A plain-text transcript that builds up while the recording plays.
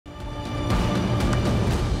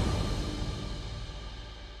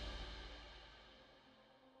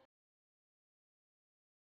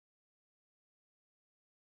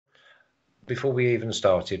before we even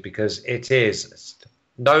started, because it is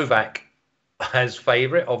Novak as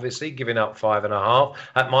favourite, obviously, giving up 5.5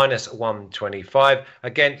 at -125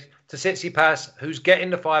 against Tsitsipas, who's getting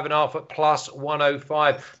the 5.5 at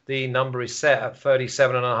 +105. The number is set at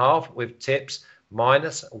 37.5 with tips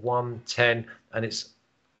 -110, and it's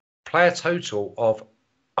player total of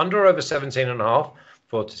under over 17.5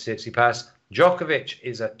 for Tsitsipas. Djokovic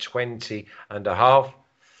is at 20.5.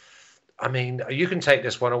 I mean, you can take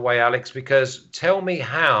this one away, Alex, because tell me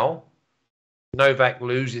how Novak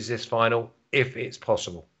loses this final if it's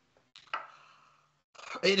possible.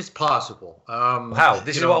 It is possible. How?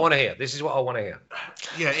 This is what I want to hear. This is what I want to hear.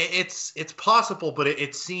 Yeah, it's possible, but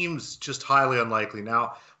it seems just highly unlikely.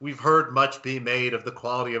 Now, we've heard much be made of the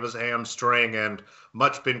quality of his hamstring and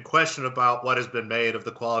much been questioned about what has been made of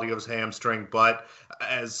the quality of his hamstring. But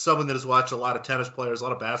as someone that has watched a lot of tennis players, a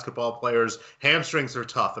lot of basketball players, hamstrings are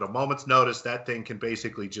tough. At a moment's notice, that thing can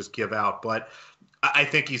basically just give out. But I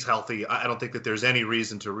think he's healthy. I don't think that there's any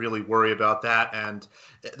reason to really worry about that. And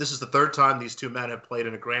this is the third time these two men have played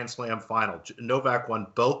in a Grand Slam final. Novak won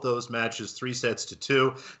both those matches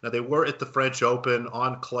 3-2. Now, they were at the French Open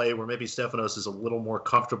on clay, where maybe Stefanos is a little more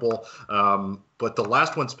comfortable. But the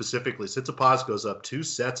last one specifically, Tsitsipas goes up 2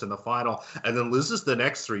 sets in the final and then loses the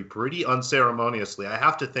next 3 pretty unceremoniously. I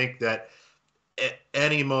have to think that at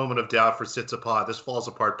any moment of doubt for Tsitsipas, this falls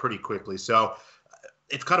apart pretty quickly. So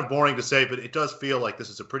it's kind of boring to say, but it does feel like this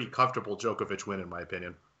is a pretty comfortable Djokovic win, in my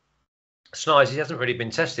opinion. Snize, he hasn't really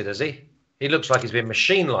been tested, has he? He looks like he's been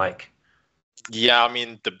machine-like. Yeah, I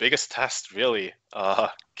mean, the biggest test really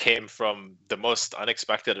came from the most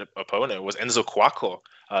unexpected opponent. It was Enzo Cuoco,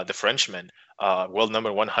 the Frenchman, world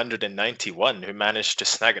number 191, who managed to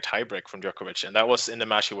snag a tiebreak from Djokovic. And that was in the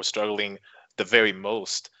match he was struggling the very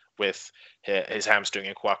most with his hamstring,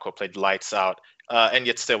 and Cuoco played lights out. And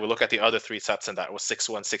yet still, we look at the other 3 sets, and that was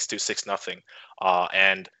 6-1, 6-2, 6-0.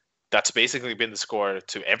 And that's basically been the score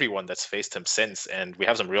to everyone that's faced him since. And we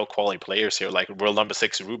have some real quality players here, like world number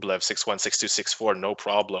 6, Rublev, 6-1, 6-2, 6-4, no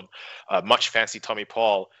problem. Much fancy Tommy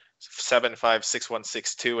Paul, 7-5, 6-1,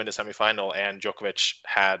 6-2 in the semifinal. And Djokovic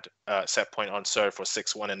had set point on serve for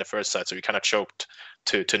 6-1 in the first set. So he kind of choked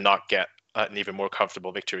to not get an even more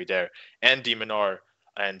comfortable victory there. And de Minaur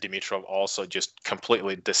and Dimitrov also just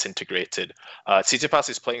completely disintegrated. Tsitsipas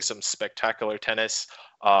is playing some spectacular tennis,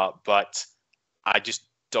 but I just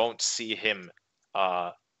don't see him,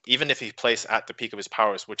 even if he plays at the peak of his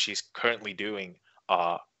powers, which he's currently doing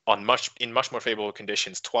in much more favorable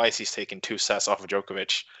conditions. Twice he's taken 2 sets off of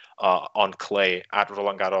Djokovic on clay at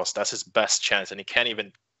Roland Garros. That's his best chance, and he can't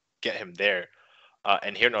even get him there.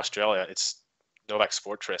 And here in Australia, it's Novak's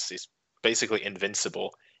fortress. He's basically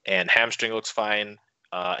invincible, and hamstring looks fine.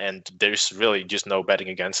 And there's really just no betting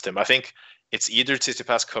against him. I think it's either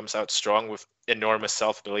Tsitsipas comes out strong with enormous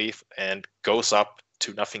self-belief and goes up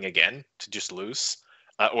 2-0 again to just lose,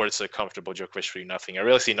 or it's a comfortable Djokovic 3-0. I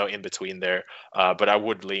really see no in-between there, but I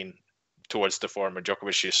would lean towards the former.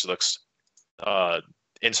 Djokovic just looks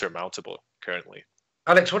insurmountable currently.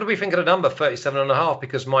 Alex, what do we think of the number 37.5?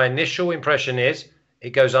 Because my initial impression is it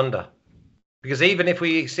goes under. Because even if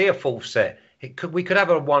we see a full set, we could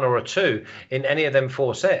have a 1 or a 2 in any of them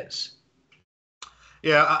 4 sets.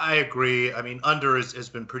 Yeah, I agree. I mean, under has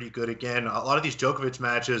been pretty good again. A lot of these Djokovic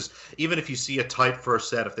matches, even if you see a tight first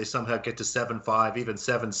set, if they somehow get to 7-5, even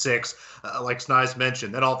 7-6, like Snize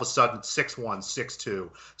mentioned, then all of a sudden 6-1, 6-2,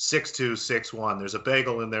 6-2, 6-1. There's a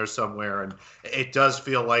bagel in there somewhere, and it does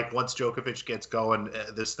feel like once Djokovic gets going,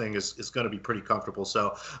 this thing is going to be pretty comfortable.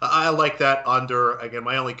 So I like that under. Again,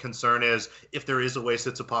 my only concern is if there is a way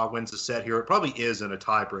Tsitsipas wins a set here, it probably is in a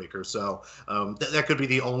tiebreaker. So that could be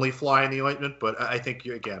the only fly in the ointment, but I think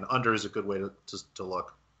again, under is a good way to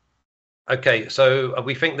look. Okay, so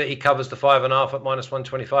we think that he covers the 5.5 at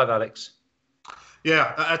 -125, Alex.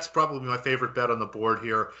 Yeah, that's probably my favorite bet on the board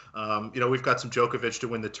here. We've got some Djokovic to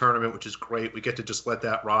win the tournament, which is great. We get to just let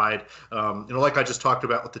that ride. Like I just talked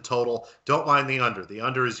about with the total, don't mind the under. The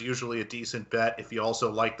under is usually a decent bet if you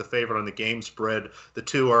also like the favorite on the game spread. The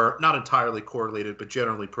two are not entirely correlated, but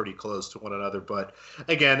generally pretty close to one another. But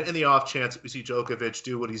again, in the off chance that we see Djokovic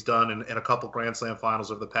do what he's done in a couple Grand Slam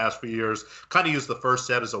finals over the past few years, kind of use the first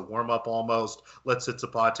set as a warm-up almost, let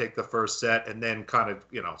Tsitsipas take the first set, and then kind of,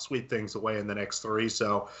 sweep things away in the next 3.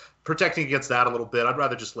 So protecting against that a little bit, I'd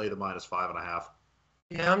rather just lay the -5.5.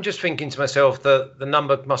 Yeah, I'm just thinking to myself that the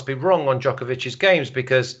number must be wrong on Djokovic's games,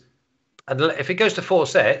 because if he goes to 4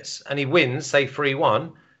 sets and he wins, say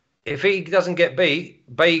 3-1, if he doesn't get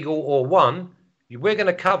beat, bagel or 1, we're going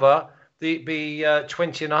to cover the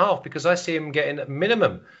 20.5, because I see him getting at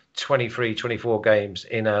minimum 23, 24 games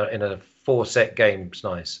in a 4-set game. It's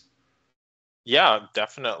nice. Yeah,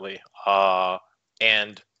 definitely.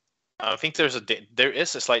 And I think there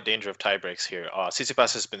is a slight danger of tie breaks here.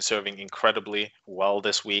 Tsitsipas has been serving incredibly well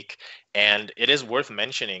this week, and it is worth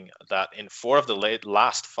mentioning that in 4 of the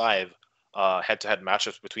last 5 head-to-head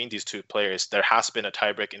matchups between these two players, there has been a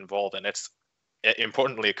tiebreak involved, and it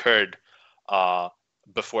importantly occurred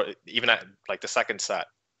before even at like the second set.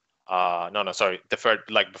 Sorry, the third,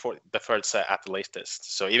 like before the third set at the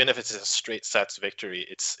latest. So even if it's a straight sets victory,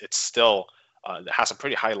 it's still it has a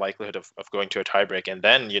pretty high likelihood of going to a tiebreak. And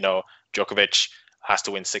then, Djokovic has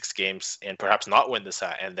to win 6 games and perhaps not win the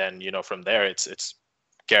set. And then, from there, it's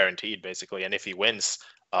guaranteed basically. And if he wins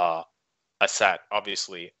a set,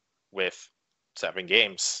 obviously with 7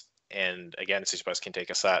 games, and again, Tsitsipas can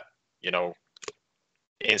take a set,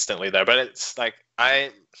 instantly there. But it's like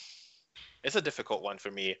it's a difficult one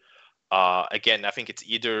for me. Again, I think it's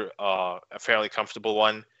either a fairly comfortable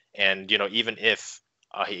one, and even if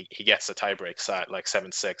he gets a tiebreak set like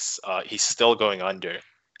 7-6, he's still going under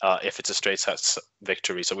if it's a straight sets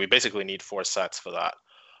victory. So we basically need 4 sets for that.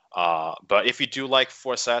 But if you do like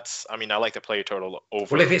 4 sets, I mean, I like to play your total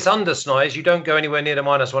over. Well, if it's under Snize, you don't go anywhere near the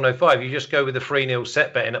 -105. You just go with the 3-0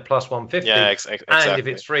 set betting at +150. Yeah, exactly. And if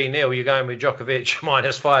it's 3-0, you're going with Djokovic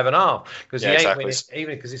 -5.5 because yeah, he ain't exactly. winning,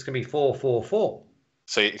 even because it's going to be 4-4-4.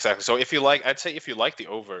 So exactly. So if you like, I'd say if you like the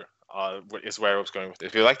over, is where I was going with it.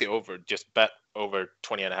 If you like the over, just bet over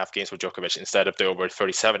 20.5 games with Djokovic instead of the over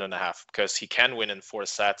 37.5, because he can win in 4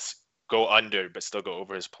 sets, go under, but still go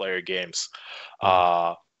over his player games.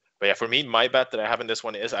 But yeah, for me, my bet that I have in this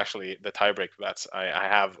one is actually the tiebreak bets. I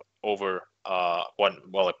have over a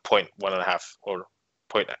 0.1.5 or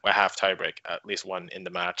 0.5 tiebreak, at least one in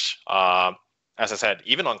the match. As I said,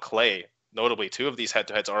 even on clay, notably 2 of these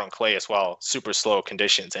head-to-heads are on clay as well, super slow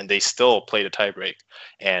conditions, and they still played a tiebreak.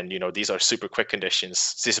 And these are super quick conditions.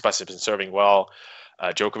 Tsitsipas has been serving well.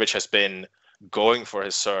 Djokovic has been going for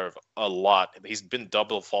his serve a lot. He's been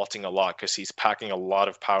double faulting a lot because he's packing a lot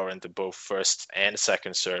of power into both first and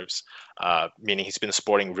second serves, meaning he's been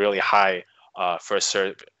sporting really high first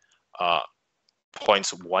serve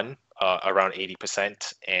points won, around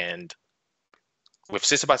 80%. And with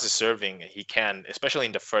Tsitsipas serving, he can, especially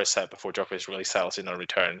in the first set before Djokovic really settles in on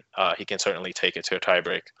return, he can certainly take it to a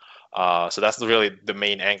tiebreak. So that's really the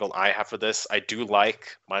main angle I have for this. I do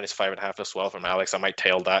like -5.5 as well from Alex. I might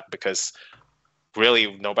tail that because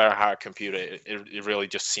really, no matter how I compute it, it really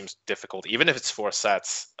just seems difficult. Even if it's 4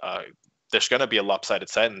 sets, there's going to be a lopsided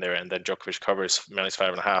set in there, and then Djokovic covers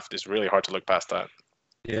 -5.5. It's really hard to look past that.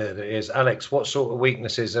 Yeah, it is. Alex, what sort of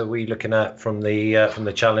weaknesses are we looking at from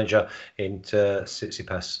the challenger into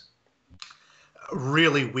Tsitsipas?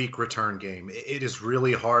 Really weak return game. It is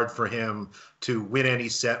really hard for him to win any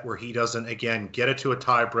set where he doesn't, again, get it to a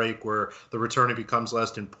tie break where the returning becomes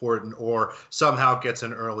less important or somehow gets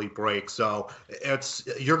an early break. So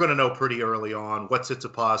you're going to know pretty early on what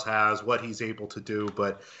Tsitsipas has, what he's able to do.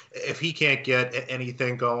 But if he can't get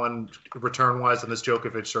anything going return-wise on this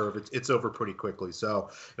Djokovic serve, it's over pretty quickly.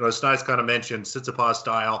 So, as Snize kind of mentioned, Tsitsipas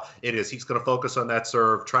style, he's going to focus on that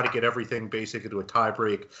serve, try to get everything basically to a tie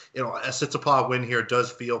break. A Tsitsipas win here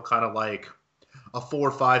does feel kind of like a 4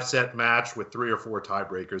 or 5 set match with 3 or 4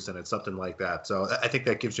 tiebreakers in it, something like that. So I think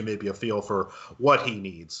that gives you maybe a feel for what he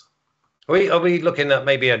needs. Are we looking at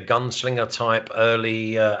maybe a gunslinger type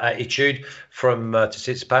early attitude from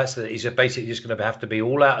Tsitsipas, that he's basically just going to have to be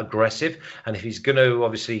all out aggressive, and if he's going to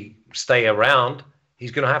obviously stay around,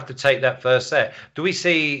 he's going to have to take that first set? Do we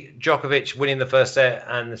see Djokovic winning the first set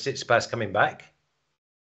and the Tsitsipas coming back,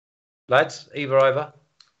 lads? Either?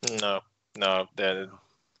 No.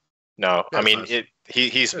 I mean,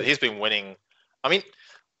 he's been winning. I mean,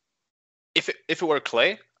 if it were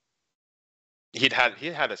clay, he'd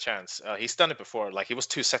had a chance. He's done it before. Like, he was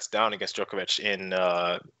 2 sets down against Djokovic in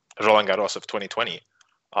Roland Garros of 2020,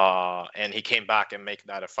 and he came back and made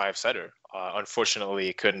that a 5-setter. Unfortunately,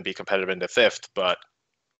 he couldn't be competitive in the 5th, but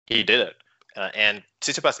he did it. And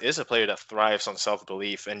Tsitsipas is a player that thrives on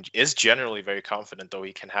self-belief and is generally very confident, though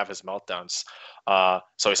he can have his meltdowns.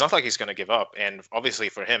 So it's not like he's going to give up. And obviously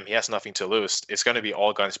for him, he has nothing to lose. It's going to be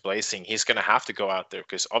all guns blazing. He's going to have to go out there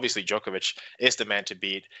because obviously Djokovic is the man to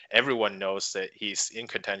beat. Everyone knows that he's in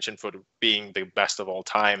contention for being the best of all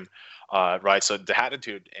time, right? So the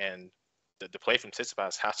attitude and the play from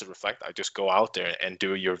Tsitsipas has to reflect that. Just go out there and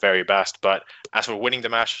do your very best. But as for winning the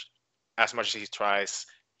match, as much as he tries,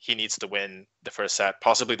 he needs to win the first set,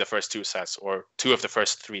 possibly the first 2 sets or 2 of the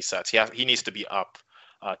first 3 sets. He needs to be up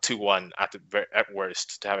 2-1 at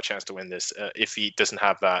worst to have a chance to win this. If he doesn't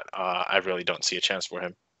have that, I really don't see a chance for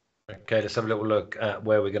him. Okay, let's have a little look at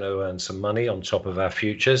where we're going to earn some money on top of our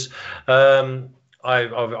futures.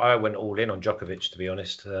 I went all in on Djokovic, to be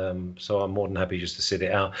honest. So I'm more than happy just to sit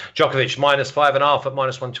it out. Djokovic -5.5 at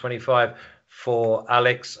 -125 for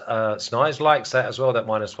Alex. Snize likes that as well, that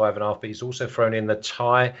 -5.5. But he's also thrown in the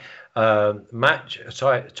tie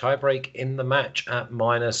break in the match at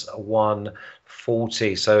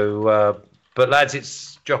 -140. So, but lads,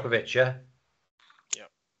 it's Djokovic, yeah. Yeah,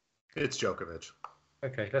 it's Djokovic.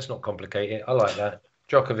 Okay, let's not complicate it. I like that.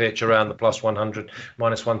 Djokovic around the +100,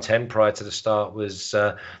 -110 prior to the start was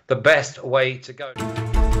the best way to go.